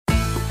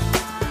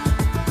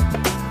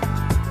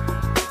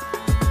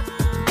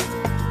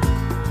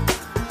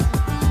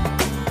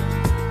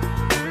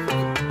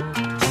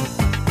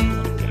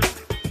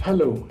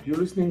Hello, you're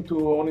listening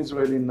to On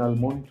Israel in Al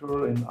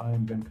Monitor, and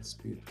I'm Ben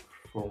Caspit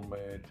from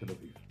Tel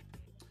Aviv.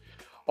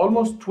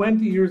 Almost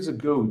 20 years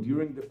ago,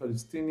 during the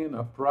Palestinian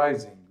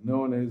uprising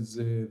known as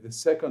the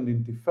Second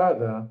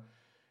Intifada,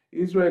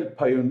 Israel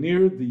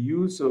pioneered the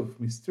use of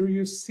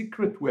mysterious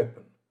secret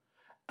weapon,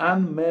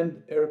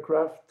 unmanned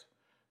aircraft,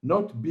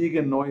 not big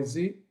and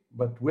noisy,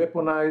 but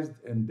weaponized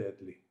and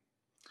deadly.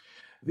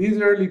 These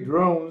early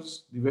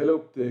drones,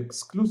 developed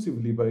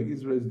exclusively by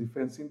Israel's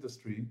defense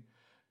industry,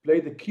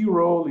 played a key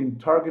role in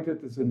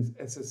targeted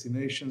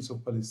assassinations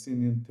of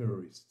Palestinian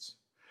terrorists.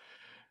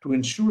 To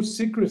ensure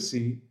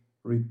secrecy,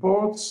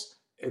 reports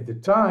at the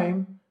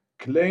time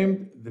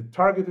claimed the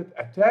targeted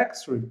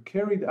attacks were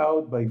carried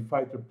out by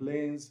fighter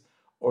planes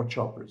or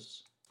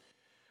choppers.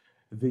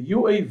 The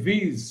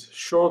UAVs,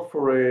 short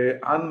for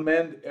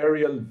unmanned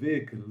aerial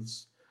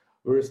vehicles,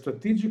 were a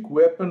strategic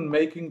weapon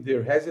making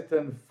their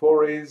hesitant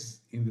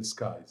forays in the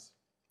skies.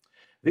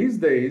 These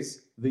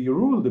days, they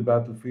rule the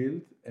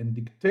battlefield and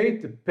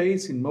dictate the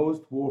pace in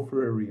most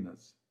warfare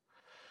arenas.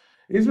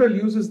 Israel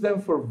uses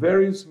them for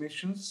various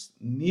missions,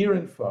 near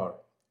and far.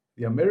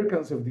 The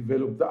Americans have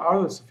developed the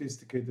other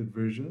sophisticated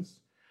versions.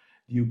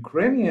 The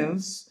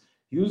Ukrainians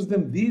use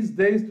them these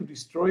days to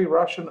destroy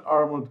Russian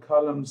armored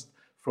columns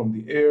from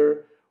the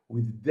air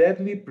with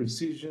deadly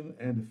precision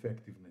and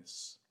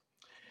effectiveness.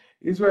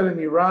 Israel and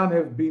Iran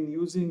have been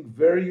using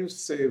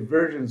various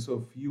versions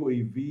of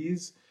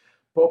UAVs,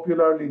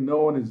 popularly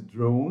known as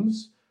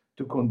drones,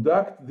 to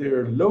conduct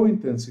their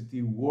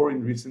low-intensity war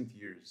in recent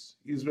years.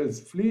 Israel's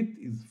fleet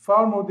is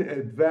far more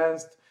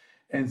advanced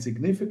and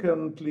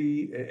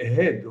significantly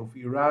ahead of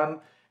Iran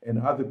and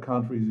other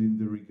countries in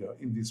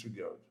this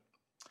regard.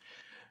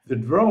 The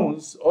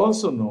drones,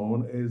 also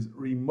known as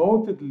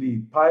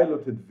remotely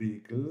piloted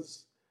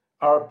vehicles,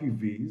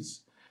 RPVs,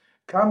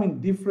 come in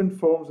different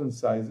forms and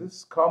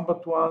sizes.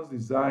 Combat ones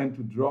designed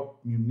to drop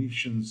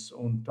munitions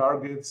on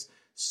targets,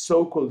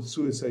 so-called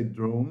suicide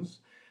drones,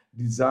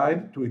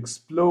 designed to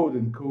explode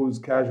and cause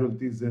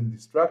casualties and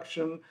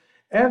destruction,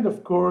 and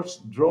of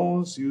course,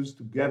 drones used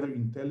to gather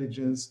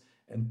intelligence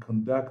and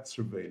conduct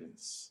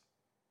surveillance.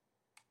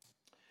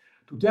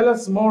 To tell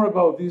us more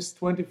about this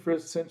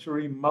 21st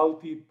century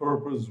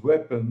multi-purpose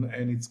weapon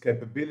and its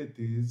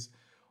capabilities,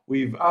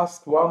 we've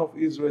asked one of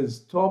Israel's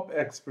top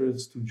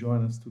experts to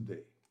join us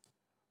today.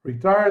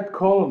 Retired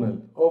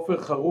Colonel Ofer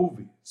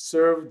Haruvi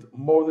served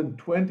more than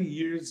 20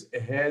 years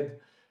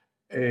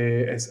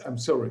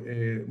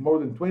more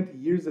than 20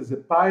 years as a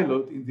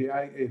pilot in the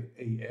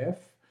IAF,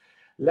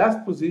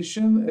 last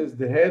position as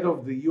the head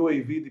of the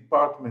UAV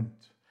department.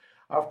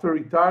 After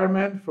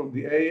retirement from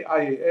the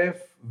IAF,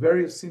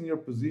 various senior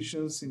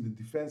positions in the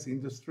defense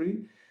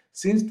industry.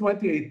 Since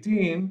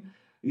 2018,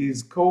 he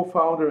is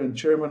co-founder and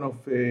chairman of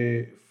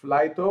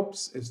Flight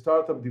Ops, a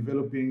startup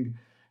developing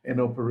an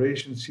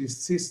operations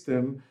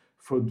system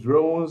for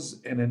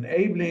drones and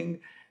enabling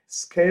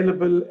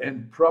scalable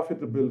and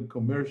profitable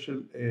commercial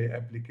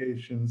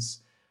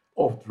applications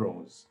of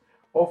drones.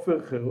 Ofer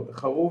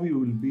Haruvi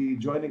will be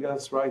joining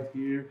us right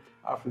here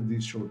after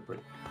this short break.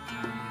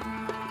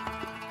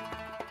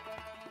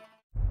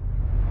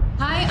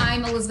 Hi,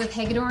 I'm Elizabeth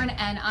Hagedorn,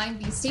 and I'm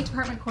the State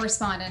Department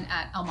correspondent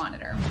at Al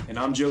Monitor. And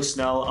I'm Joe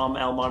Snell. I'm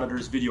Al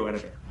Monitor's video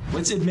editor.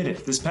 Let's admit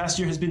it, this past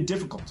year has been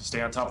difficult to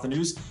stay on top of the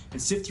news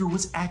and sift through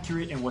what's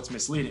accurate and what's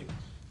misleading.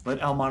 Let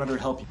Al Monitor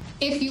help you.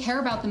 If you care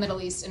about the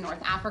Middle East and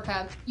North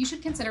Africa, you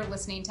should consider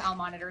listening to Al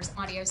Monitor's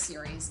audio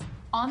series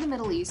On the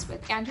Middle East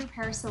with Andrew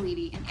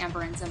Parasalidi and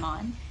Amber and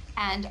Zaman,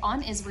 and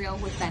On Israel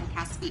with Ben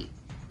Caspit.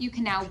 You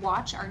can now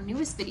watch our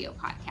newest video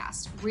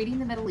podcast, Reading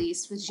the Middle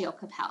East with Gilles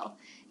Capel.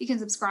 You can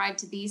subscribe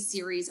to these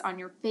series on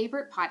your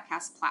favorite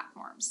podcast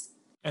platforms.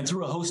 And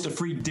through a host of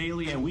free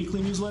daily and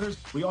weekly newsletters,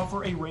 we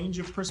offer a range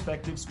of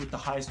perspectives with the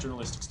highest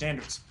journalistic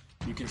standards.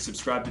 You can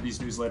subscribe to these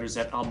newsletters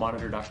at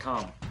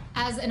almonitor.com.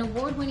 As an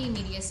award-winning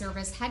media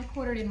service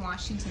headquartered in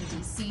Washington,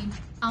 D.C.,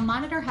 Al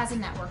Monitor has a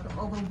network of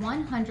over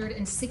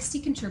 160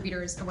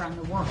 contributors around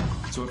the world.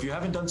 So if you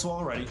haven't done so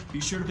already, be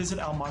sure to visit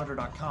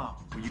almonitor.com,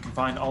 where you can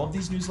find all of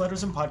these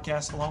newsletters and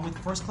podcasts along with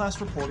first-class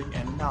reporting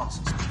and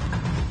analysis.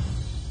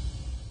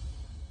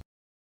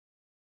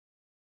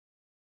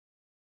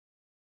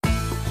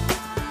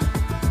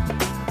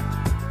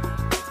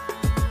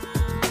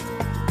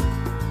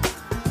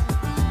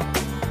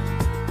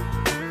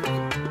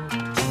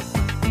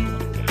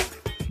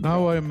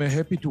 Now I'm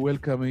happy to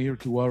welcome here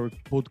to our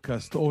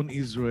podcast On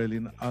Israel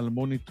in Al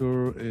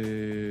Monitor,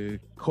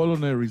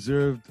 Colonel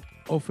Reserved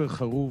Ofer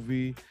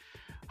Haruvi.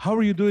 How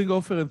are you doing,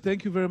 Ofer? And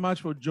thank you very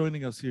much for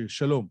joining us here.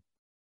 Shalom.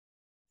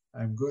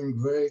 I'm doing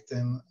great,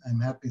 and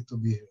I'm happy to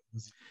be here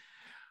with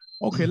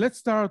you. Okay, let's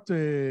start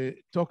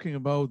talking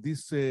about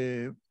this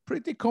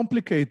pretty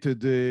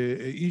complicated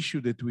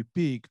issue that we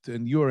picked,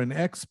 and you're an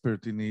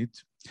expert in it.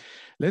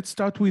 Let's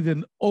start with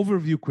an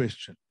overview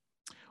question.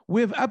 We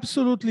have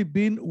absolutely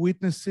been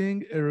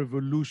witnessing a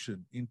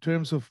revolution in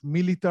terms of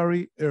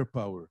military air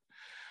power.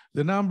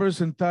 The numbers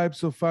and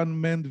types of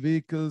unmanned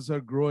vehicles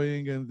are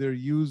growing, and their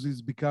use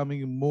is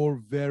becoming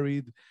more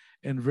varied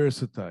and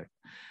versatile.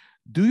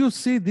 Do you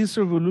see this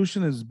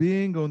revolution as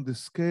being on the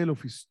scale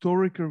of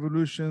historic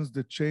revolutions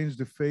that changed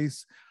the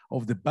face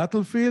of the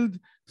battlefield,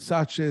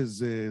 such as,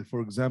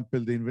 for example,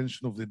 the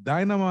invention of the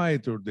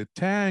dynamite or the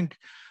tank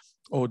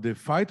or the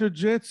fighter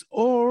jets,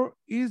 or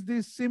is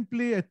this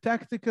simply a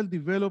tactical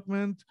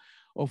development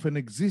of an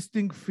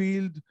existing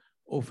field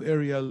of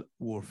aerial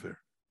warfare?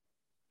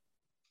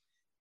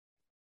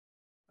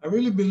 I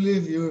really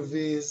believe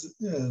UAVs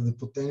the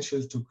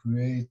potential to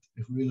create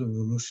a real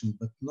revolution,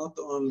 but not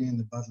only in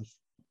the battlefield.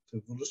 The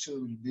revolution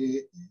will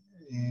be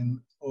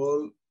in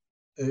all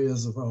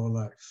areas of our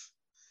life.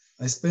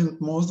 I spent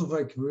most of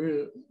my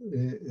career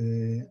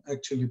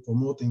actually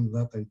promoting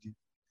that idea.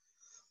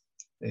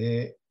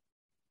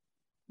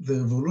 The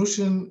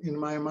revolution, in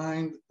my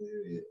mind,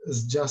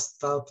 has just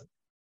started.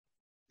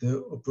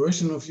 The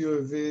operation of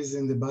UAVs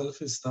in the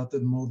battlefield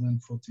started more than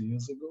 40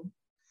 years ago.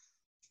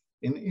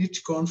 In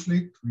each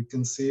conflict, we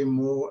can see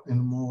more and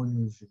more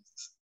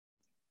UAVs.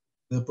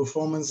 Their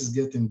performance is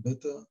getting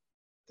better.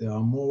 They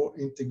are more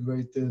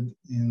integrated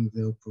in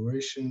the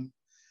operation,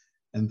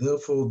 and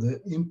therefore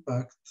the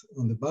impact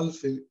on the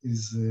battlefield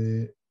is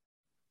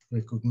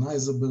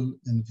recognizable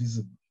and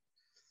visible.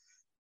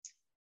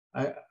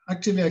 I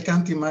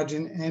can't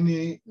imagine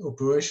any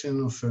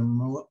operation of a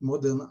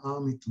modern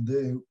army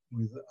today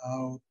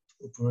without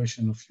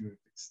operation of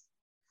UAVs.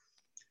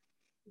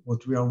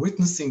 What we are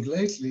witnessing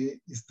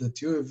lately is that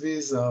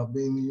UAVs are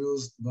being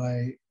used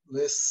by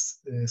less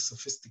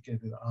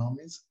sophisticated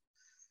armies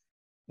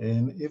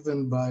and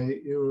even by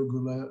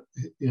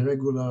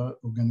irregular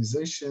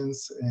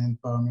organizations and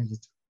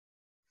paramilitary.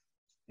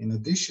 In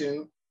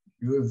addition,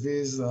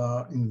 UAVs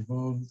are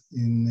involved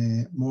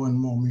in more and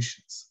more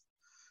missions.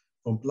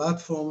 From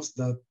platforms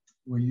that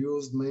were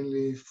used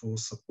mainly for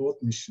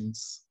support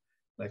missions,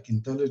 like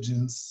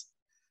intelligence,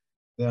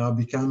 they are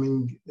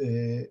becoming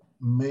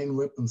main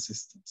weapon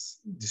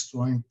systems,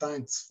 destroying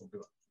tanks, for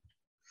example.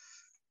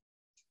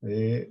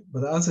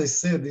 But as I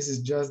said, this is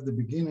just the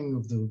beginning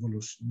of the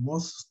revolution.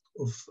 Most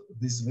of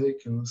these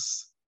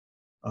vehicles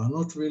are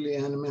not really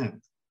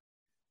unmanned.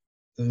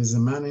 There is a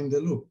man in the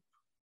loop.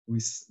 We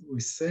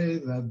say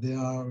that they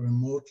are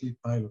remotely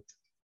piloted.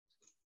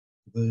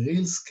 The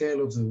real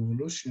scale of the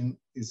revolution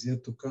is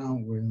yet to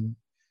come when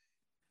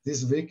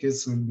these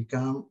vehicles will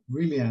become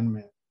really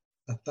unmanned,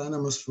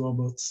 autonomous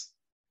robots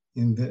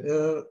in the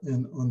air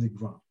and on the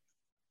ground.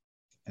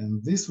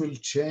 And this will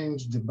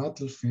change the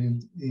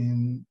battlefield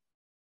in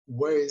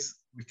ways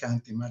we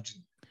can't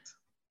imagine.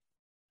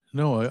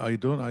 No, I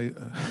don't.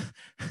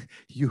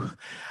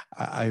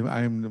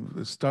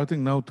 I'm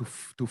starting now to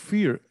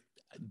fear.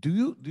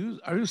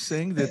 Are you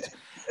saying that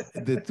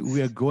that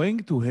we are going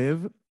to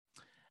have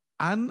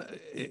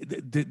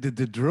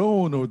the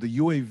drone or the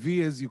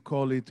UAV, as you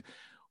call it,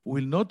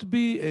 will not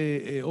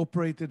be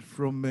operated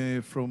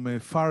from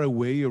far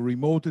away or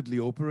remotely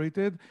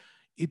operated?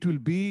 It will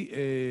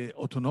be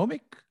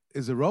autonomic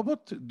as a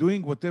robot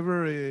doing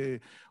whatever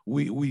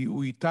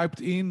we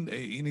typed in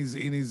his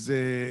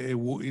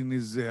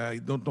I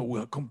don't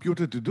know,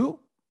 computer to do.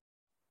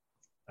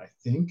 I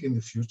think in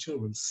the future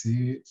we'll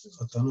see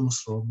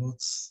autonomous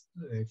robots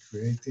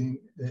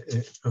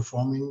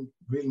performing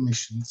real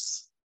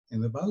missions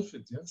in the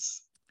battlefield.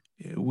 Yes.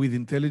 With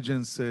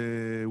intelligence,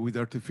 with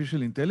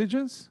artificial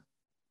intelligence.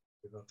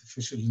 With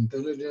artificial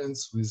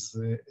intelligence, with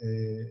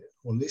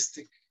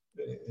holistic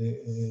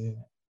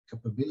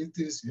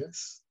capabilities.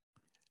 Yes.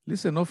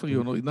 Listen, Ofer,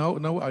 you know,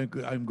 now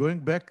I'm going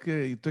back.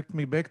 You took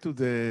me back to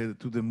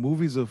the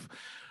movies of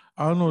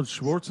Arnold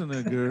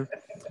Schwarzenegger.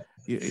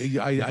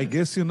 I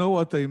guess you know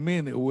what I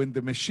mean. When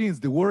the machines,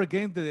 the war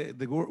against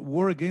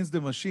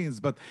the machines.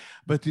 But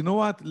you know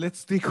what? Let's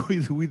stick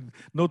with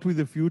not with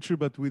the future,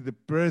 but with the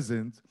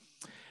present.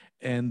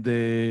 And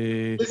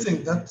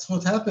listen, that's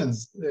what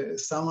happens.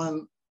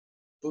 Someone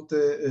put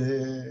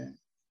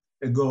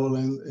a goal,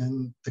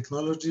 and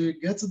technology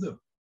gets them.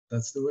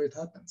 That's the way it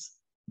happens.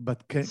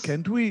 But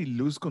can't we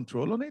lose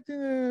control on it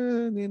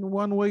in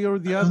one way or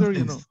the other?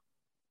 You know,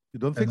 you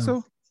don't think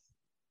so?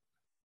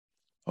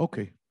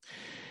 Okay.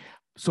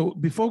 So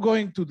before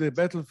going to the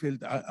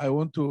battlefield, I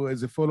want to,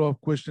 as a follow-up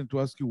question,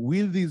 to ask you: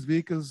 will these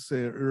vehicles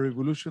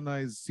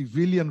revolutionize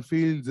civilian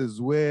fields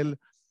as well?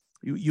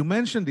 You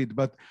mentioned it,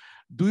 but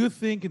do you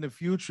think in the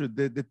future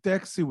that the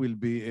taxi will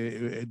be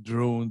a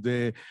drone,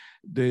 the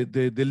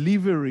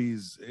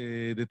deliveries,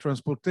 the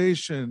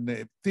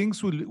transportation,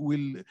 things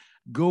will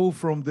go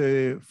from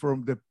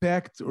the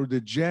packed or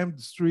the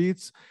jammed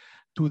streets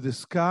to the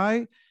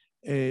sky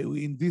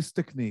in this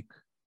technique?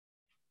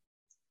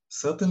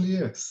 Certainly,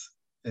 yes.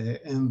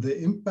 And the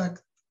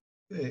impact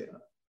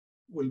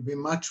will be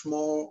much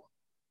more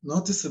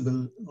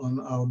noticeable on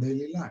our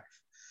daily life.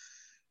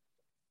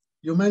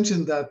 You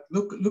mentioned that,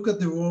 look at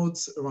the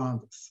roads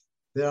around us.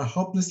 They are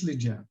hopelessly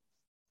jammed.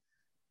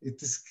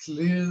 It is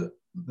clear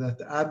that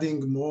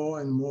adding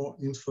more and more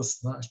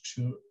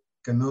infrastructure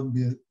cannot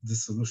be the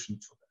solution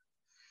for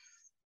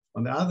that.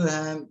 On the other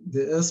hand, the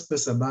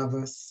airspace above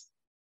us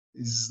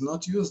is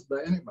not used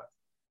by anybody.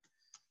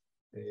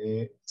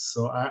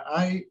 So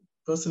I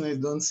personally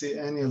don't see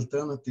any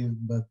alternative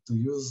but to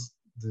use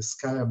the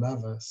sky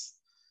above us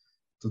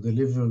to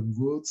deliver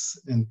goods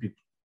and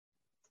people.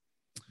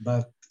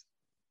 But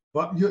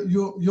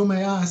you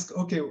may ask,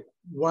 okay,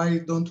 why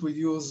don't we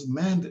use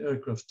manned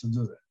aircraft to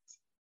do that?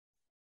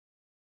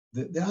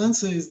 The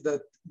answer is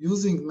that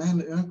using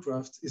manned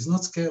aircraft is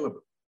not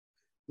scalable.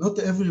 Not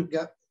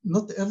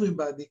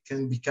everybody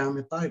can become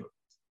a pilot.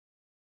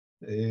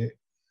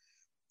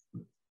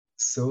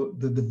 So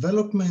the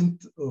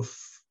development of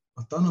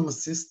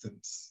autonomous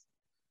systems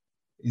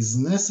is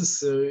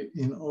necessary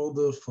in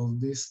order for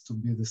this to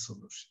be the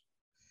solution.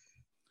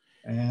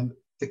 And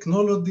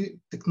technology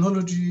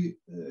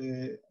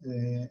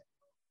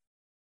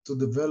to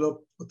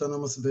develop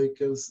autonomous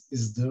vehicles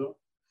is there,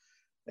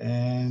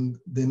 and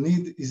the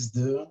need is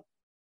there.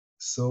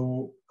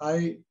 So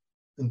I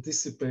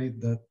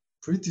anticipate that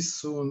pretty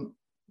soon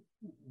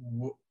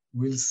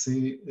we'll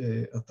see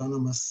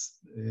autonomous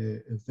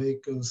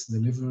vehicles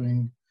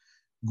delivering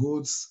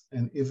goods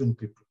and even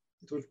people.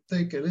 It will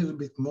take a little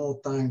bit more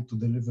time to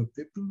deliver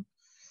people,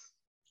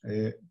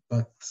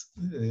 but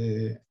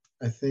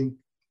I think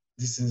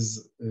this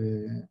is.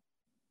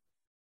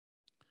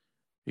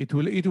 It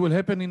will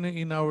happen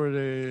in our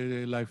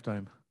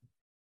lifetime.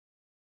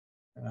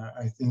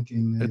 I think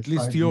in at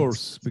least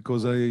yours,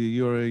 because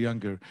you're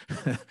younger.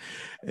 I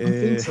don't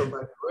think so,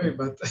 by the way,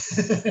 but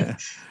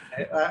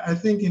I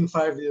think in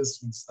 5 years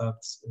we'll start.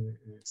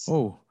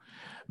 Oh,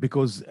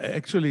 because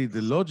actually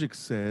the logic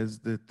says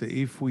that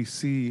if we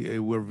see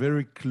we're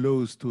very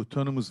close to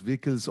autonomous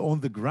vehicles on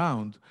the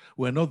ground,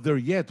 we're not there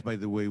yet, by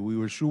the way. We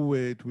were sure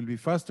it will be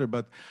faster,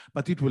 but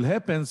it will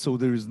happen. So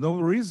there is no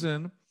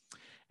reason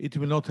it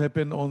will not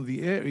happen on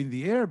the air, in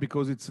the air,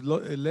 because it's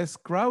less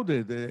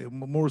crowded,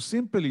 more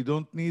simple. You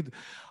don't need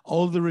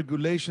all the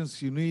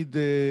regulations you need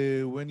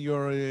when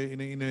you're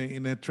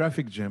in a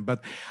traffic jam.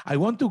 But I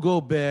want to go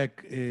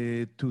back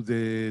to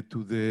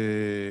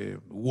the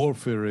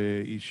warfare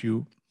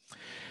issue,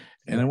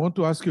 and I want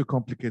to ask you a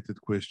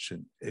complicated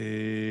question.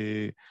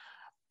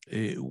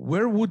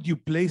 Where would you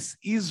place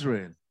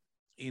Israel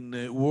in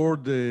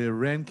world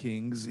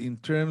rankings in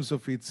terms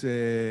of its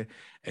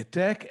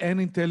attack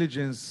and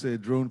intelligence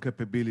drone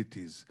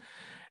capabilities?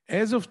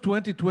 As of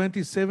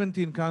 2020,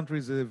 17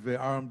 countries have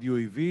armed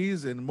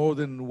UAVs, and more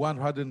than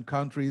 100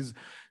 countries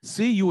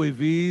see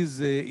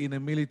UAVs in a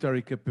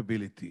military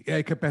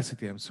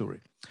capacity.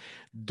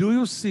 Do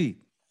you see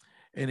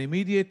an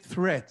immediate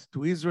threat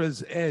to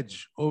Israel's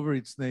edge over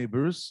its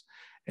neighbors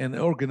and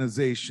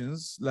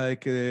organizations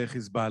like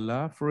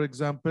Hezbollah, for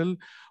example,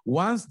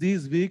 once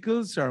these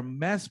vehicles are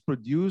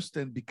mass-produced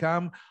and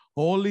become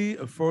wholly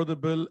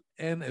affordable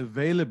and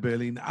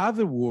available? In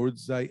other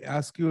words, I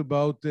ask you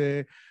about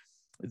the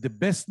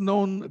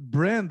best-known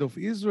brand of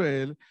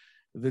Israel,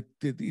 that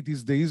it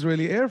is the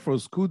Israeli Air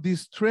Force. Could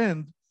this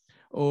trend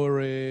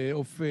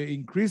of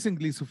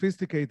increasingly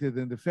sophisticated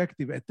and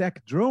effective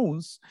attack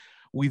drones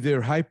with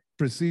their high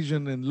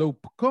precision and low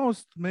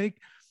cost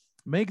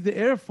make the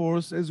Air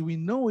Force as we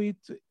know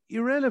it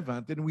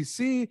irrelevant? And we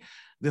see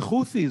the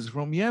Houthis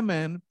from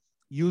Yemen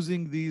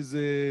using these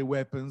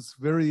weapons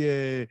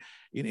very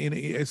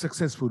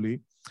successfully,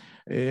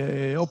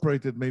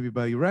 operated maybe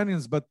by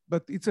Iranians, but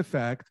it's a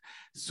fact.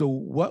 So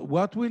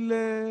what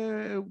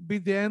will be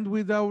the end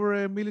with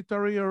our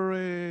military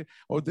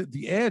or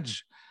the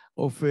edge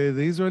of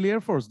the Israeli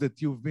Air Force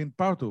that you've been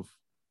part of?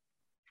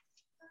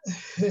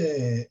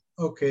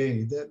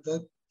 Okay,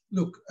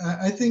 look,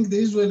 I think the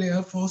Israeli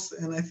Air Force,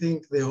 and I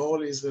think the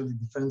whole Israeli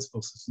Defense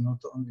Forces, not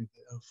only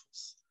the Air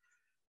Force,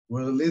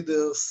 were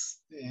leaders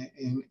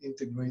in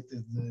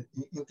integrating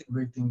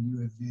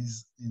UAVs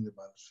in the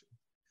battlefield.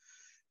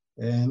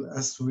 And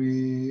as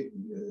we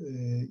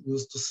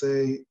used to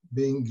say,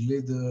 being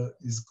leader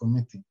is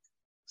committing.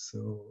 So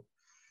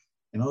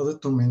in order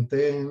to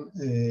maintain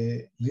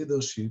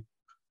leadership,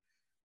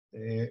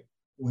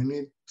 we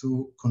need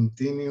to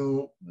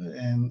continue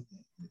and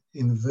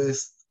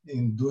invest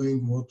in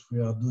doing what we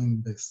are doing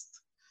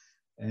best.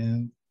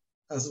 And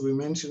as we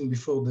mentioned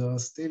before, there are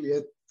still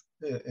yet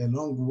a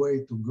long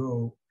way to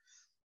go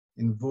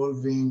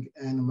involving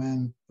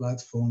unmanned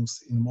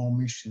platforms in more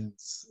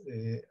missions,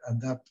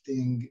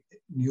 adapting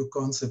new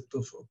concept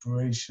of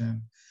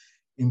operation,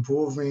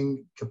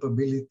 improving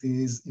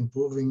capabilities,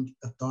 improving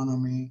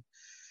autonomy.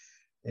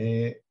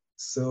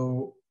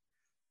 So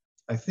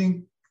I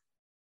think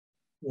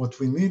what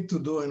we need to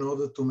do in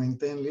order to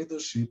maintain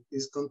leadership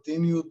is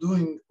continue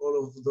doing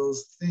all of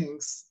those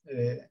things,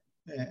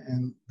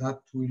 and that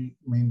will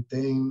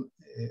maintain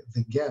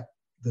the gap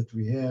that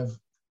we have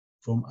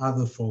from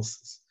other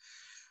forces.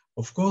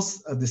 Of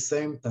course, at the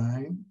same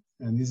time,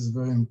 and this is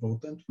very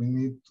important, we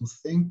need to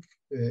think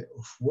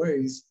of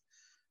ways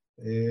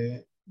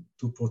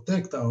to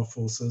protect our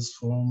forces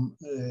from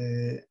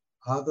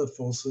other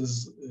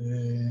forces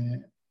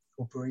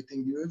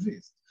operating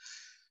UAVs.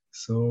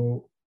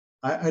 So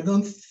I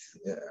don't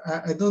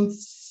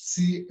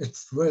see a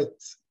threat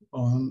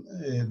on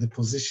the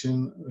position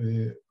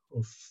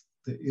of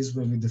the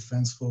Israeli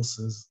Defense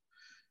Forces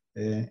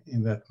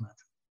in that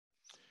matter.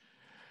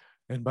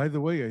 And by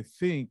the way, I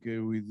think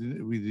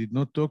we did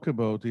not talk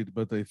about it,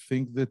 but I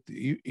think that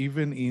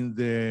even in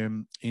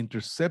the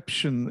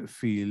interception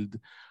field,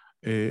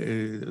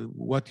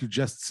 what you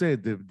just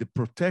said, the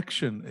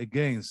protection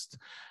against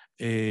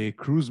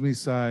cruise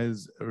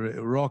missiles,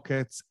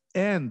 rockets,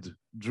 and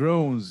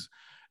drones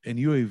and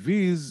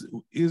UAVs,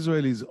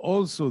 Israel is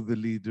also the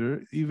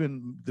leader,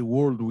 even the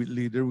world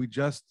leader. We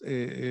just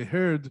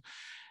heard,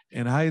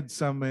 and I had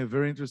some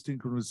very interesting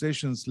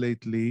conversations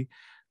lately,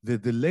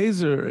 that the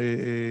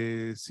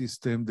laser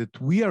system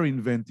that we are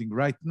inventing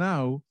right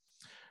now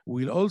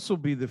will also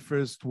be the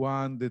first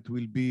one that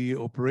will be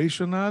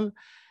operational.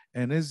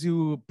 And as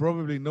you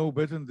probably know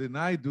better than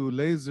I do,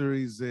 laser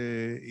is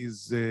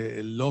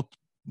a lot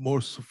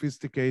more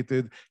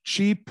sophisticated,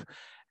 cheap,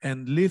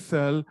 and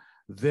lethal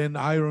than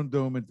Iron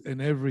Dome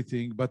and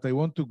everything. But I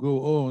want to go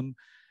on,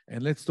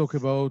 and let's talk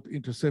about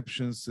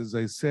interceptions. As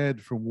I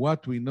said, from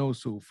what we know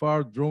so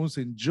far, drones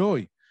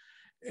enjoy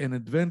an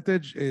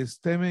advantage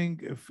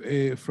stemming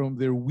from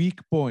their weak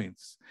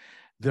points.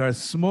 They are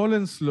small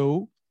and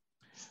slow,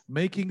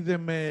 making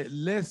them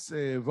less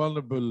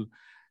vulnerable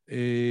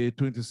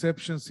to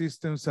interception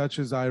systems such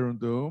as Iron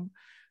Dome,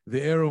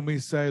 the Arrow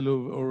missile,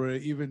 or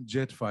even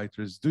jet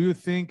fighters. Do you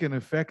think an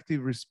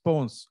effective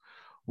response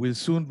will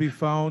soon be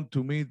found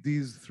to meet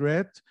these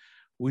threats,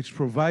 which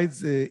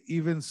provides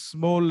even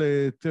small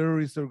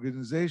terrorist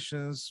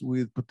organizations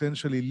with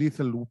potentially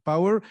lethal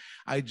power?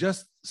 I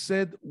just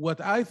said what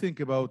I think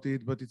about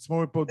it, but it's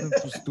more important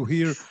to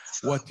hear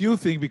what you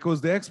think,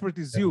 because the expert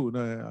is you,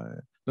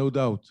 no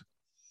doubt.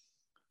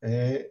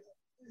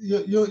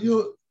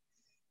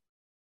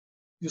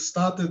 You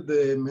started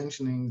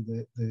mentioning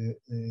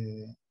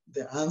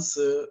the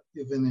answer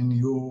even in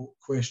your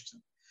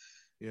question.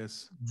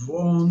 Yes.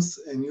 Drones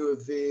and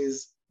UAVs,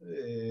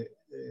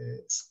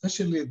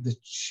 especially the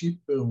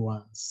cheaper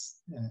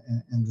ones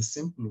and the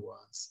simple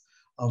ones,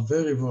 are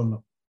very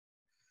vulnerable.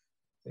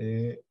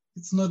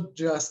 It's not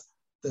just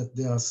that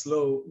they are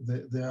slow,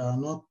 they are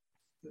not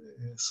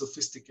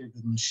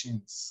sophisticated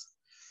machines.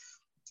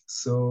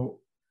 So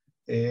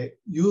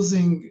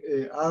using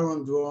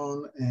Iron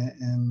Drone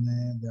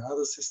and the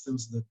other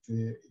systems that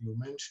you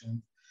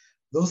mentioned,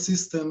 those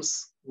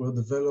systems were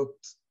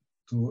developed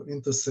to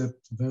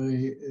intercept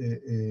very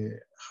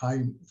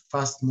high,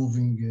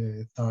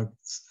 fast-moving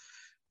targets.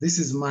 This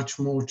is much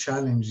more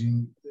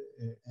challenging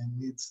and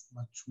needs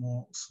much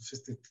more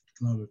sophisticated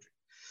technology.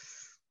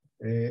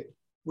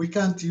 We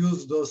can't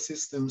use those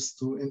systems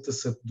to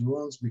intercept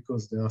drones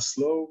because they are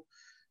slow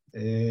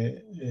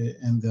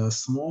and they are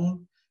small,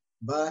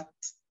 but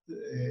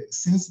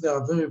since they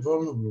are very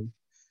vulnerable,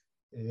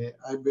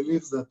 I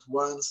believe that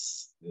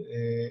once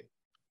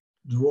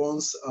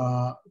drones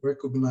are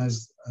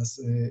recognized as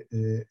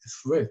a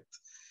threat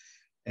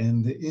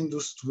and the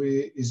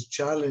industry is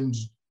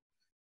challenged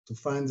to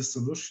find a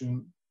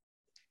solution,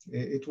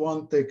 it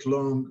won't take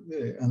long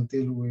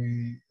until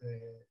we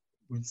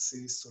will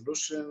see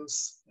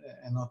solutions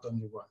and not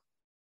only one.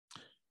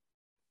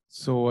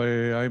 So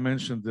I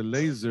mentioned the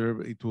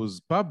laser. It was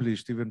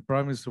published. Even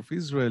Prime Minister of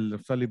Israel,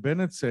 Naftali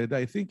Bennett, said,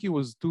 I think he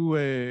was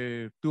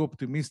too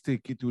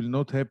optimistic. It will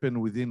not happen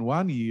within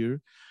 1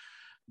 year.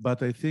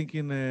 But I think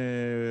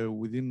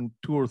within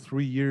 2 or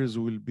 3 years,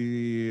 we'll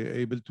be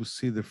able to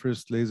see the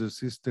first laser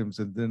systems,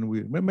 and then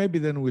maybe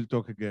we'll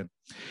talk again.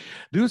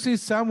 Do you see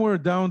somewhere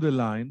down the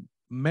line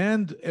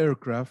manned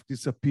aircraft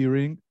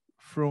disappearing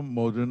from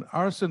modern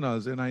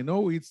arsenals? And I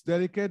know it's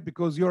delicate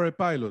because you're a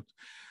pilot.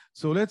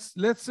 So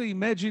let's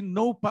imagine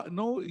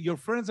your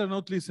friends are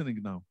not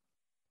listening now.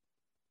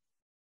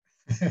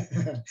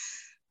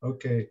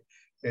 Okay.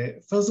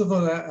 First of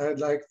all, I'd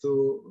like to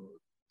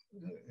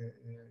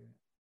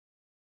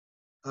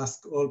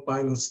ask all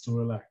pilots to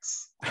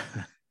relax.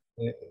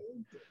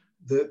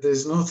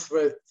 There's no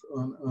threat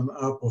on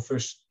our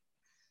profession.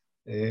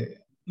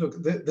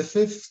 Look, the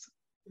fifth,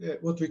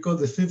 what we call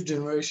the fifth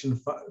generation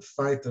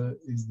fighter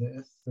is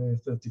the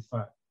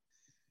F-35.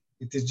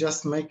 It is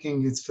just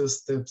making its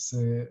first steps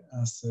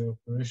as an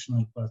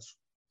operational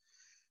platform.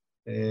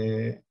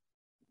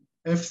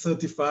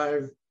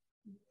 F-35,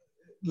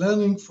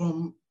 learning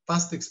from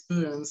past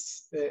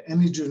experience,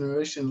 any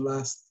generation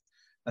lasts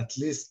at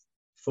least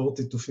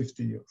 40 to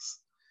 50 years.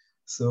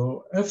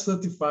 So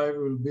F-35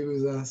 will be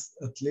with us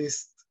at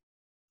least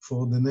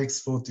for the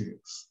next 40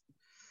 years.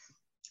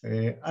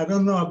 I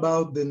don't know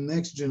about the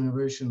next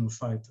generation of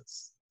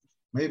fighters.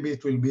 Maybe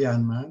it will be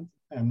unmanned,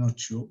 I'm not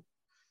sure.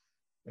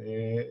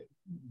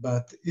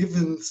 But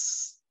even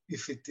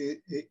if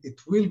it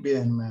will be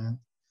unmanned,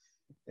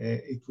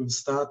 it will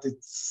start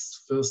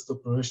its first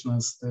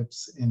operational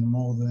steps in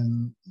more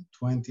than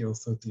 20 or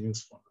 30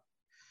 years from now.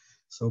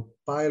 So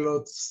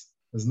pilots,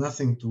 there's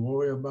nothing to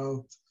worry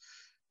about.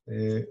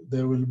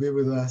 They will be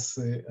with us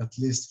at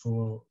least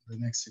for the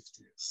next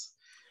 50 years.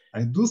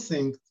 I do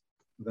think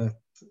that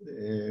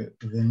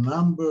the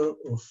number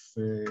of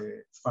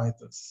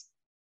fighters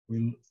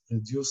will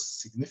reduce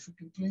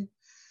significantly,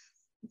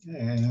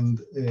 and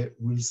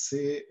we'll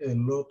see a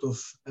lot of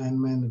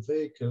unmanned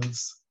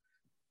vehicles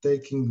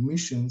taking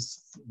missions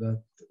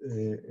that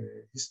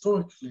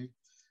historically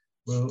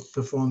were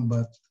performed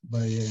by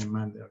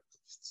manned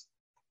aircrafts.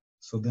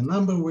 So the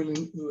number will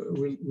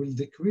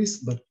decrease,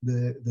 but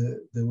there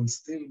will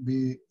still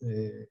be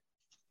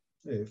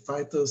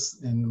fighters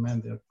and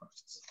manned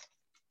aircrafts.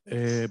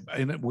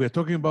 And we're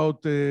talking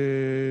about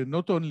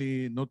not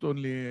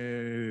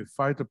only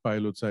fighter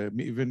pilots.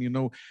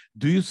 Even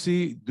do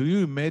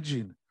you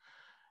imagine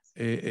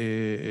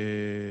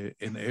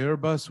an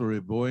Airbus or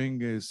a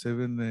Boeing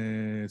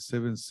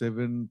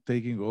 777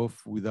 taking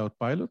off without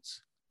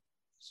pilots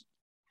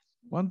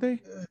one day?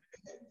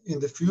 In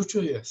the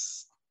future,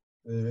 yes.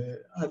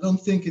 I don't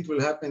think it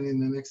will happen in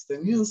the next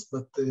 10 years,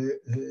 but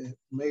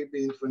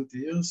maybe in 20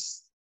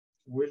 years,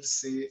 we'll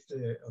see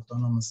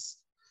autonomous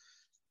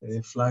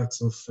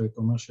flights of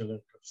commercial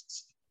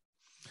aircrafts.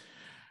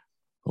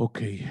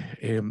 Okay.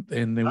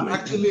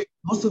 Actually,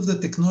 most of the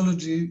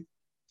technology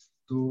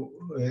to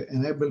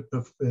enable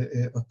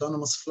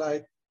autonomous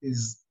flight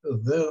is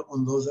there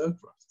on those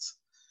aircrafts.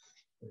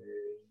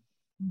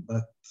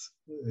 But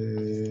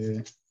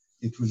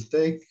it will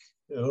take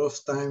a lot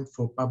of time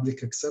for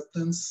public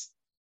acceptance,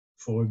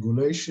 for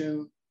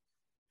regulation,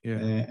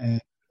 and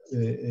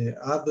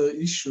other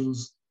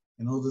issues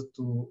in order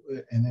to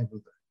enable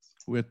that.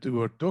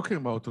 We're talking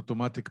about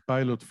automatic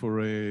pilot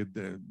for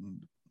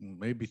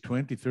maybe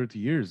 20, 30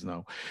 years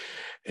now.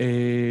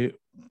 I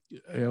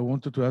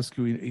wanted to ask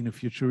you, in a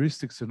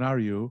futuristic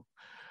scenario,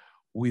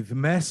 with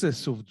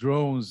masses of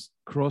drones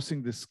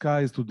crossing the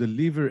skies to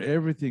deliver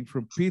everything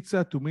from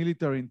pizza to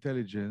military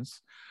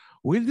intelligence,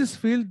 will this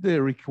field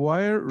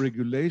require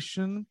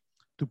regulation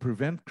to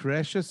prevent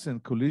crashes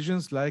and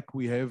collisions like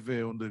we have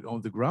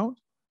on the ground?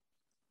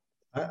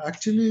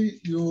 Actually,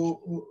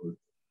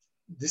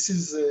 this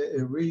is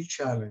a real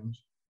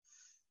challenge.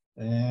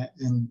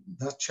 And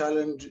that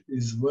challenge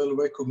is well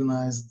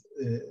recognized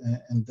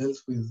and dealt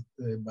with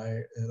by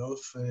a lot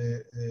of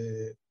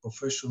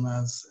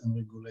professionals and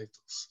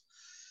regulators.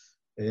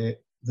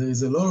 There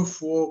is a lot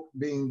of work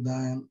being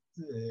done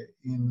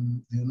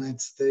in the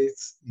United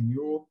States, in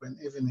Europe, and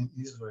even in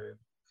Israel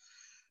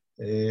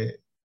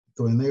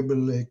to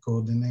enable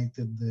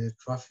coordinated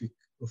traffic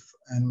of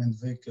unmanned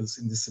vehicles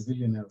in the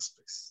civilian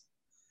airspace.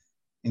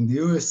 In the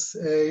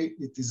USA,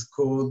 it is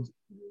called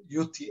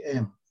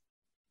UTM,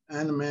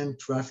 Unmanned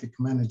Traffic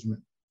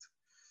Management.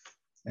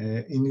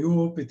 In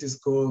Europe, it is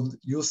called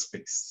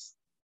USpace.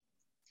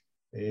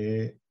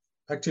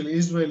 Actually,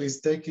 Israel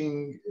is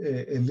taking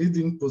a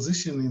leading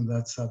position in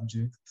that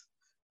subject.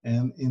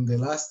 And in the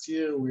last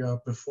year, we are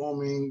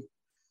performing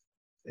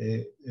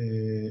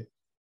an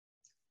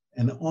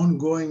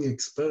ongoing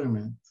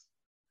experiment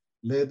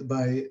led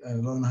by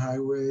Alon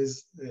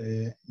Highways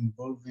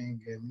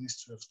involving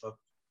Ministry of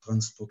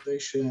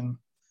Transportation,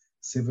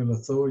 Civil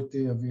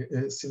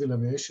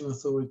Aviation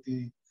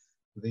Authority,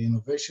 the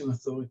Innovation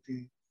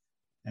Authority,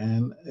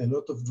 and a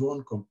lot of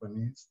drone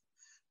companies.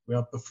 We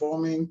are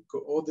performing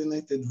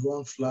coordinated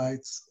drone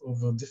flights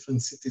over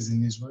different cities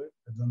in Israel.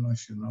 I don't know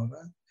if you know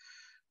that.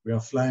 We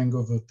are flying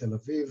over Tel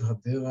Aviv,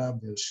 Hadera,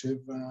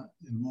 Beersheba,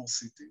 and more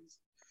cities.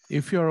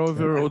 If you are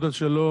over Oda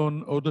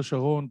Sharon,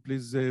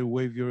 please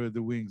wave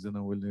the wings and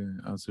I will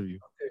answer you.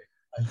 Okay,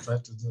 I'll try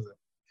to do that.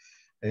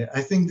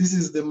 I think this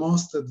is the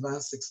most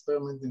advanced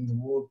experiment in the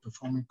world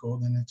performing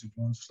coordinated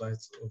drone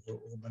flights over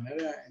urban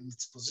area, and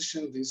it's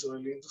positioned the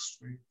Israeli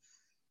industry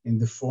in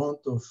the front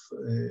of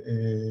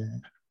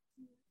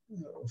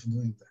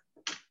doing that.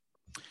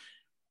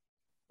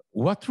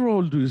 What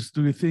role do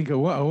you think? I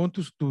want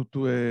to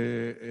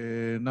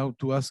now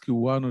to ask you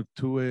one or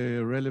two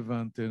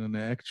relevant and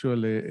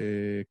actual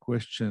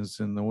questions,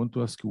 and I want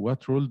to ask you,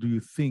 what role do you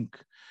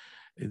think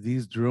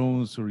these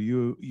drones or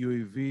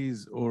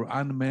UAVs or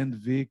unmanned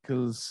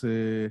vehicles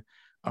are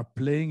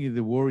playing in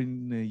the war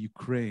in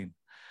Ukraine?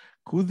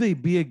 Could they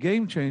be a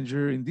game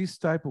changer in this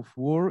type of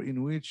war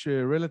in which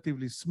a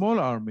relatively small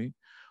army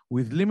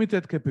with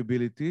limited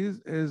capabilities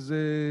is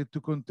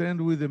to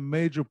contend with a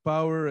major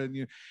power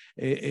and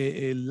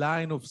a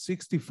line of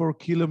 64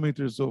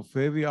 kilometers of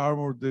heavy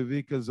armored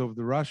vehicles of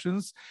the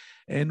Russians?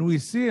 And we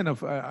see, and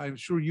I'm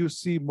sure you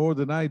see more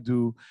than I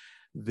do,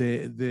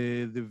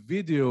 the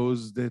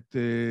videos that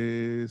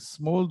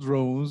small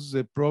drones,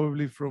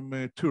 probably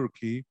from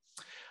Turkey,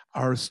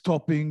 are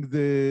stopping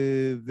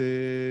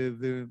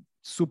the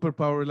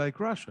superpower like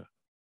Russia.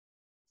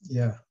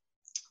 Yeah.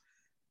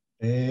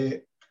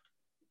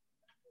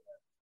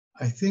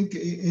 I think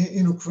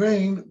in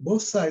Ukraine,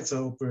 both sides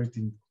are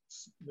operating.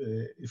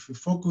 If we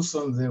focus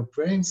on the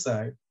Ukraine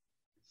side,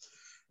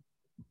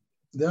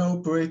 they are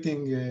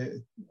operating,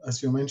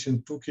 as you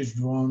mentioned, Turkish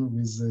drone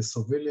with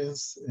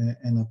surveillance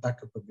and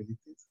attack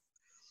capabilities.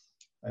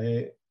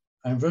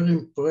 I'm very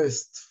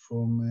impressed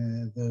from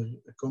their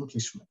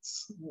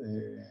accomplishments.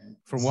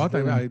 From what?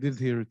 I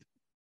didn't hear it.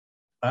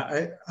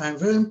 I'm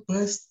very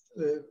impressed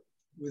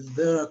with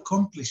their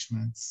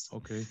accomplishments.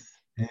 Okay.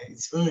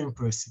 It's very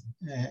impressive.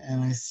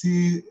 And I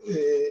see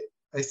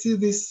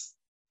this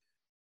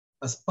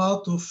as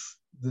part of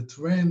the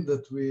trend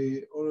that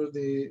we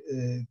already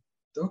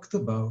talked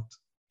about,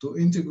 to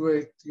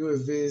integrate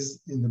UAVs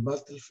in the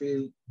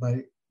battlefield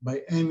by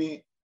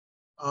any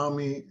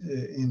army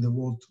in the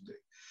world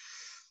today.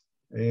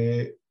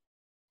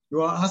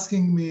 You are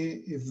asking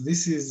me if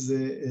this is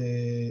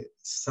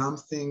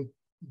something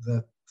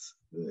that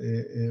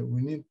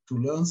we need to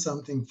learn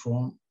something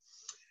from.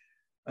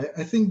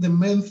 I think the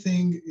main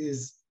thing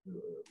is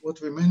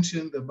what we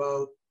mentioned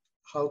about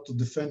how to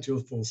defend your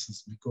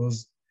forces,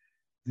 because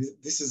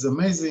this is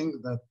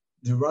amazing that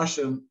the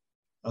Russians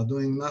are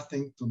doing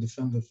nothing to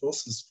defend the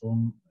forces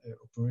from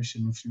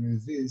operation of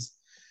UAVs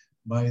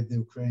by the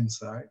Ukraine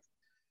side.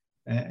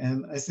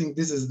 And I think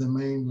this is the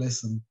main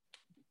lesson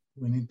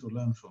we need to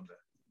learn from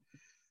that.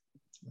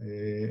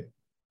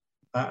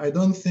 I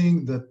don't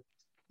think that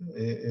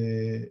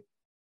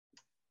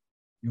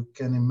you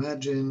can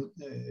imagine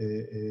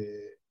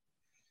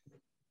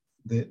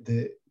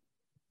the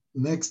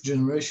next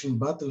generation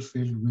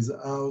battlefield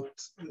without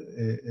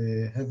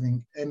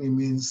having any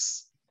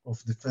means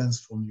of defense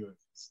from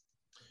UAVs.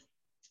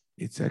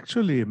 It's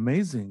actually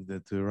amazing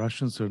that the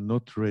Russians are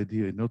not ready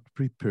and not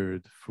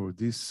prepared for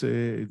this.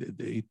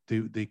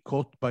 They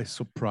caught by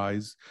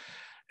surprise,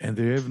 and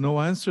they have no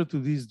answer to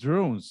these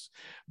drones.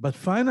 But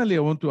finally,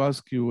 I want to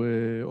ask you,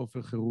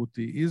 Ofer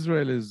Haruvi,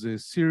 Israel is a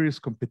serious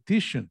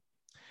competition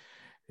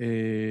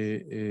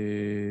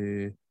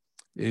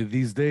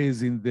these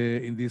days in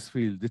this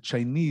field. The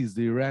Chinese,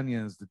 the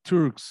Iranians, the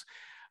Turks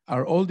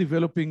are all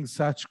developing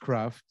such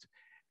craft,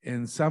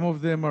 and some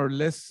of them are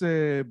less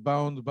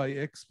bound by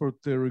export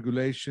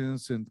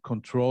regulations and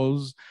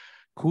controls.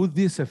 Could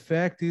this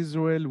affect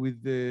Israel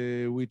with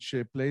which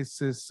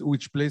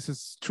places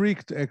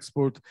strict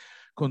export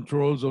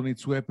controls on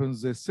its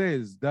weapons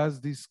sales? Does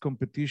this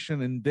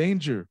competition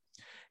endanger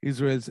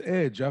Israel's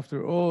edge?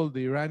 After all,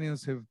 the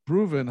Iranians have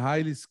proven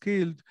highly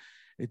skilled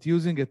at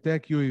using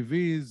attack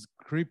UAVs,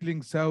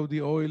 crippling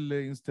Saudi oil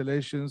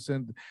installations,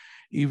 and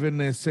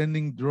even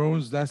sending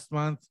drones last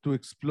month to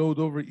explode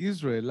over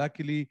Israel.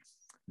 Luckily,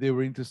 they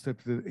were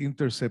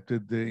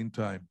intercepted in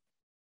time.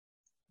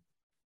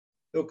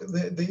 Look,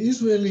 the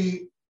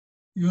Israeli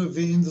UAV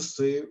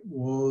industry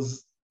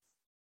was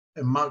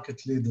a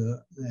market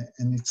leader,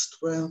 and its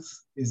strength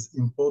is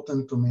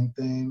important to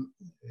maintain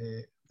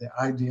the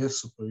IDF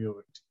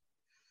superiority.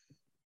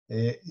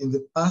 In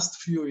the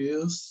past few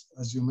years,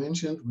 as you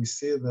mentioned, we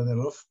see that a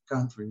lot of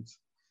countries,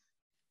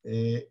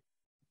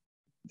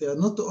 they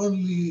are not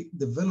only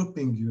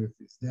developing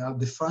UAVs, they are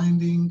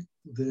defining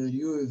the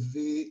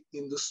UAV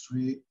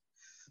industry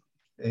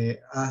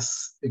as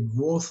a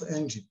growth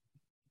engine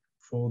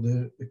for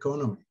the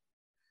economy.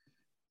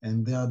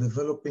 And they are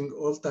developing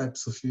all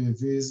types of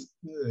UAVs.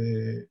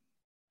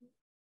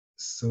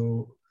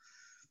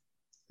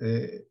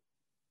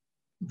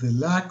 The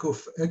lack of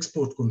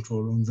export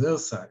control on their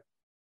side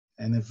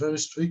and a very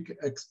strict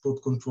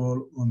export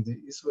control on the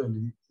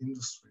Israeli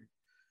industry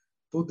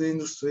put the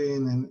industry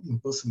in an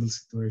impossible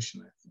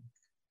situation, I think.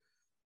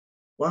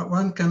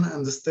 One can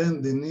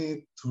understand the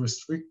need to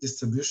restrict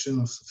distribution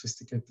of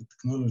sophisticated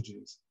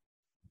technologies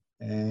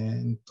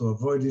and to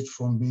avoid it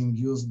from being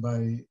used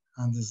by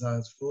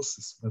undesired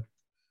forces. But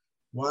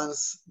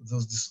once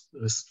those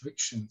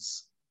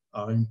restrictions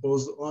are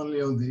imposed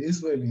only on the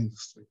Israeli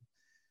industry,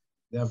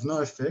 they have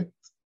no effect,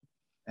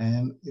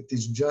 and it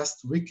is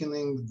just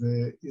weakening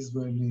the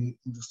Israeli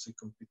industry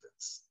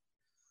competence.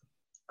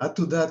 Add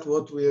to that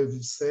what we have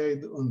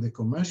said on the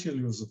commercial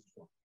use of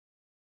drones.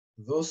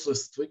 Those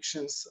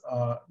restrictions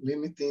are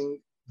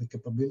limiting the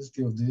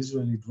capability of the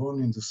Israeli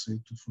drone industry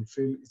to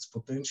fulfill its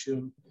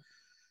potential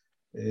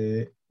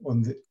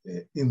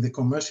in the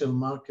commercial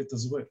market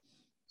as well.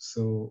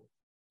 So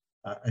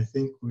I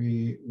think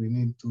we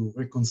need to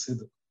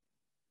reconsider.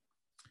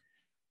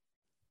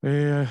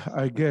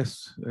 I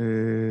guess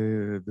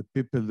the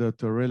people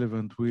that are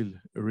relevant will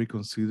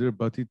reconsider,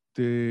 but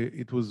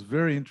it was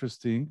very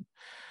interesting.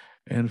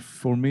 And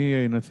for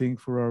me, and I think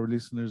for our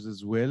listeners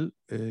as well,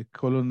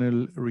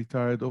 Colonel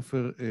retired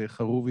Ofer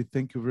Haruvi,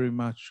 thank you very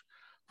much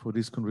for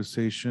this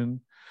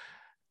conversation.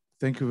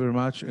 Thank you very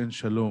much, and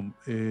shalom.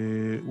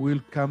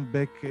 We'll come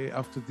back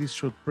after this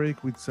short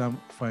break with some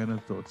final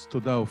thoughts.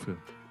 Toda, Ofer.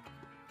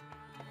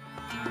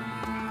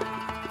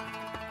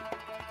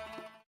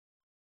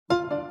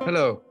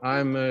 Hello,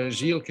 I'm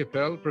Gilles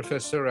Kepel,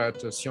 professor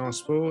at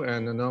Sciences Po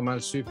and Normal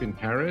Sup in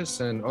Paris,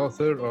 and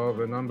author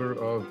of a number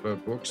of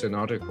books and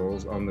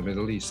articles on the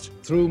Middle East.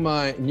 Through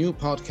my new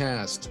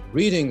podcast,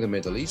 Reading the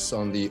Middle East,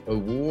 on the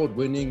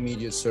award-winning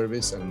media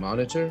service Al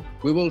Monitor,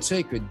 we will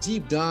take a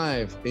deep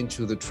dive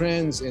into the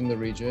trends in the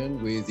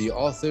region with the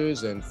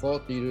authors and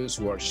thought leaders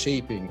who are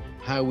shaping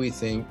how we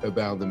think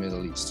about the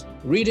Middle East.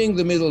 Reading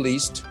the Middle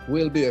East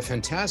will be a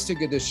fantastic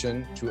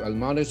addition to Al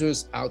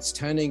Monitor's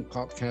outstanding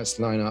podcast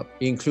lineup,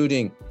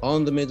 including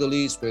On the Middle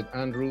East with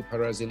Andrew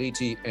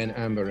Paraziliti and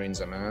Amber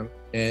Zaman,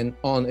 and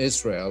On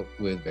Israel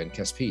with Ben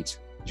Caspit.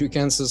 You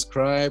can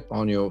subscribe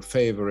on your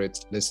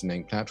favorite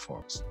listening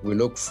platforms. We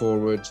look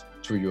forward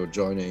to your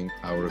joining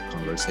our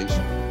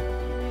conversation.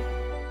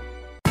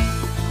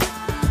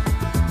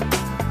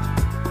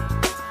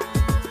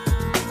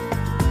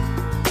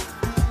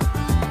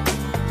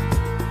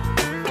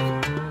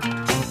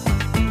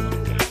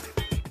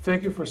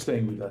 Thank you for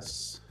staying with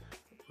us.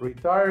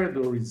 Retired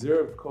or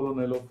reserved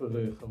Colonel Ofer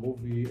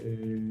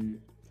Haruvi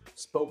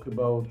spoke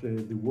about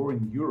the war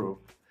in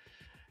Europe,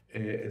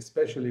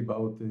 especially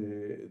about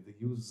the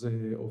use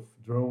of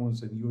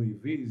drones and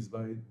UAVs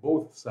by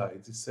both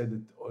sides. He said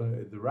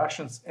that the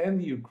Russians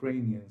and the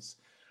Ukrainians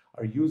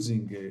are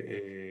using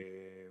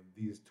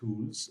these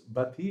tools,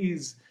 but he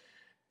is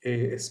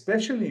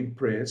especially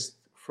impressed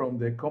from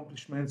the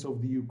accomplishments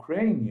of the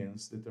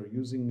Ukrainians that are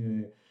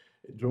using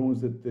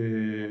drones that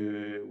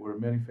were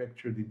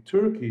manufactured in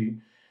Turkey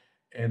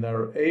and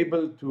are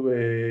able to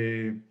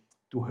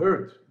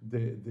hurt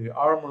the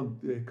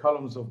armored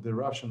columns of the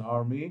Russian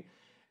army.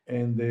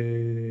 And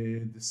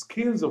the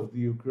skills of the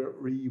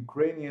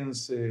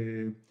Ukrainians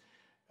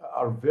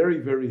are very,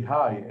 very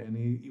high, and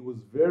he was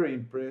very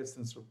impressed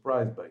and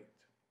surprised by it.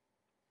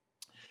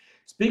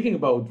 Speaking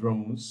about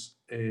drones,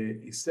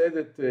 he said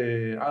that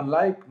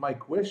unlike my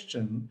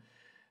question,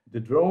 the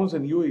drones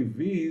and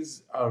UAVs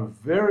are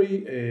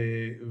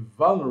very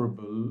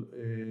vulnerable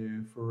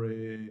for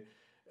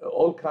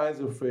all kinds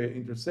of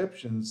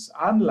interceptions,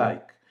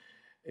 unlike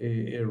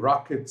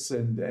rockets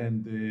and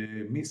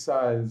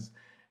missiles.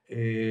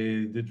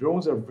 The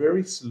drones are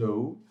very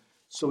slow,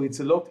 so it's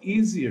a lot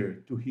easier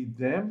to hit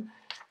them.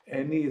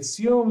 And he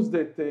assumes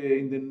that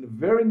in the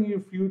very near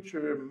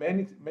future,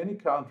 many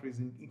countries,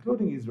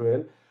 including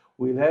Israel,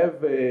 will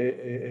have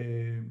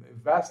a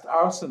vast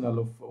arsenal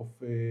of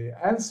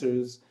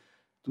answers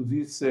to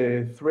this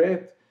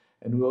threat.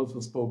 And we also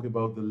spoke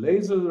about the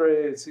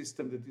laser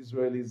system that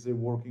Israel is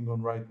working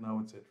on right now,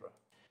 etc.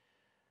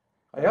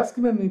 I asked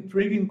him an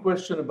intriguing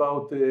question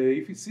about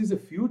if he sees a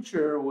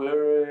future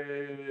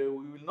where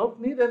we will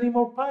not need any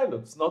more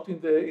pilots, not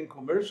in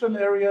commercial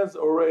areas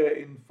or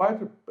in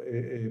fighter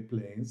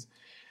planes.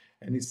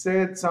 And he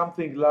said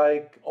something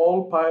like,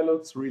 all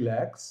pilots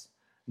relax,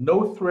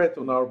 no threat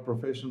on our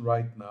profession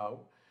right now.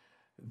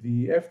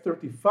 The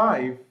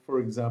F-35, for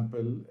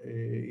example,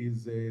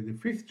 is the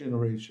fifth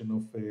generation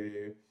of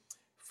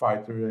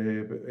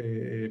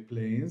fighter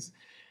planes.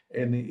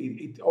 And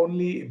it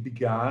only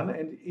began,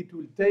 and it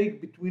will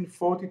take between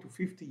 40 to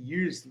 50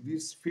 years for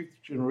this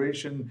fifth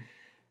generation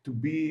to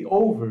be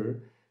over.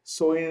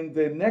 So in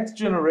the next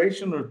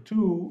generation or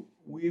two,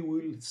 we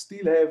will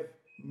still have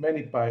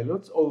many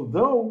pilots,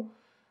 although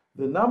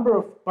the number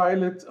of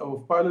pilots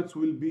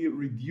will be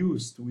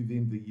reduced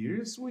within the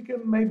years. We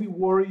can maybe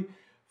worry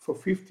for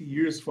 50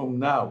 years from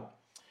now.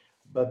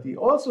 But he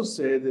also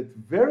said that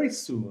very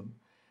soon,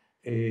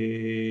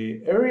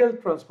 aerial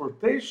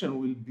transportation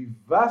will be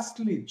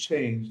vastly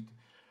changed,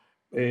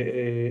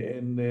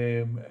 and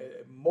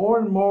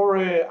more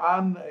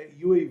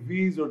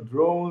UAVs or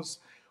drones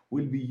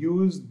will be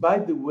used. By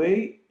the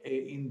way,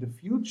 in the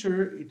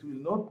future, it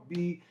will not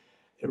be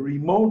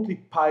remotely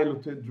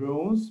piloted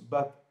drones,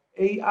 but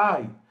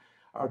AI,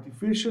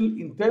 artificial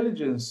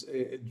intelligence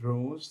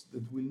drones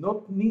that will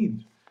not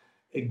need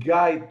a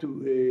guy to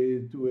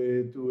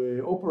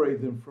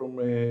operate them from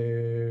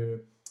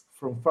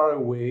far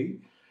away,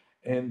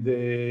 and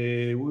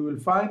we will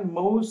find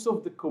most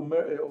of the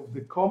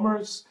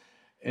commerce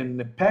and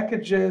the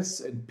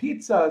packages and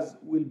pizzas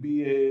will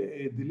be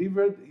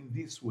delivered in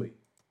this way.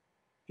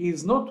 He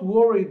is not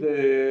worried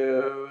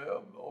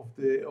of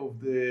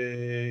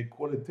the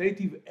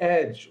qualitative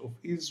edge of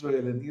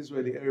Israel and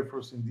Israeli Air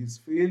Force in this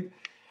field.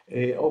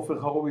 Ofer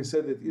Haruvi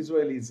said that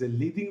Israel is a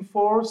leading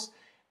force,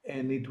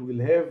 and it will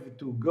have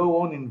to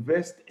go on,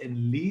 invest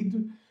and lead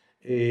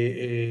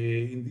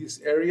in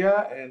this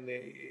area, and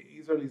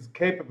Israel is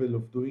capable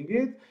of doing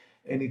it,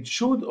 and it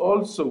should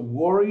also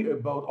worry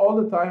about all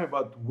the time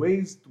about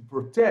ways to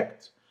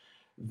protect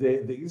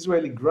the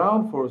Israeli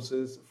ground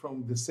forces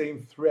from the same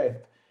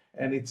threat,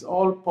 and it's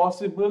all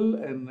possible,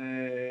 and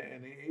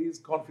he is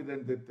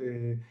confident that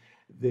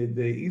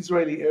the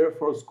Israeli Air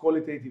Force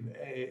qualitative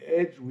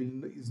edge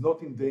is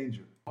not in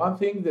danger. One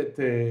thing that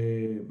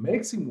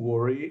makes him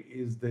worry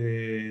is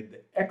the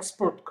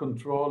export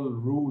control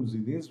rules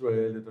in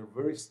Israel that are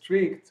very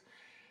strict,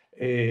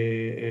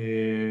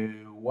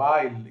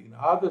 while in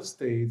other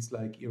states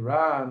like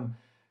Iran,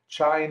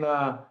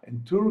 China,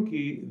 and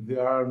Turkey,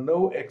 there are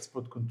no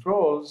export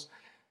controls.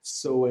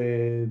 So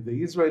the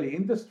Israeli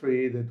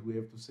industry that we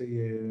have to say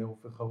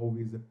Ofer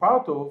Haruvi is a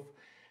part of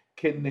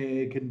can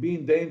be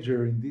in danger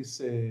in this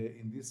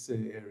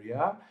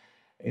area.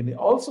 And he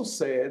also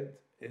said,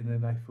 and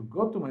then I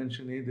forgot to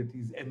mention it, that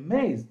he's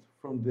amazed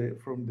from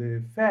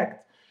the fact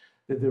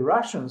that the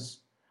Russians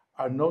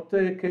are not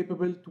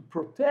capable to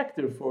protect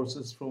their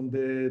forces from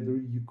the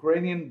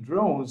Ukrainian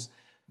drones.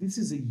 This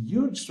is a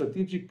huge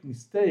strategic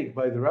mistake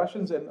by the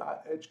Russians, and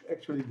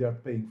actually they are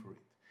paying for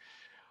it.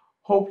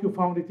 Hope you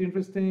found it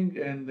interesting,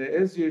 and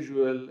as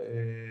usual,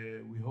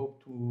 we hope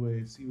to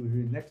see you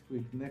here next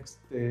week, next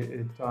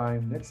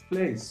time, next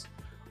place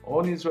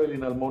on Israel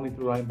in Al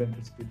Monitor. I'm Ben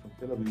Caspit from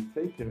Tel Aviv.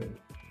 Take care.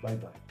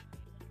 Bye-bye.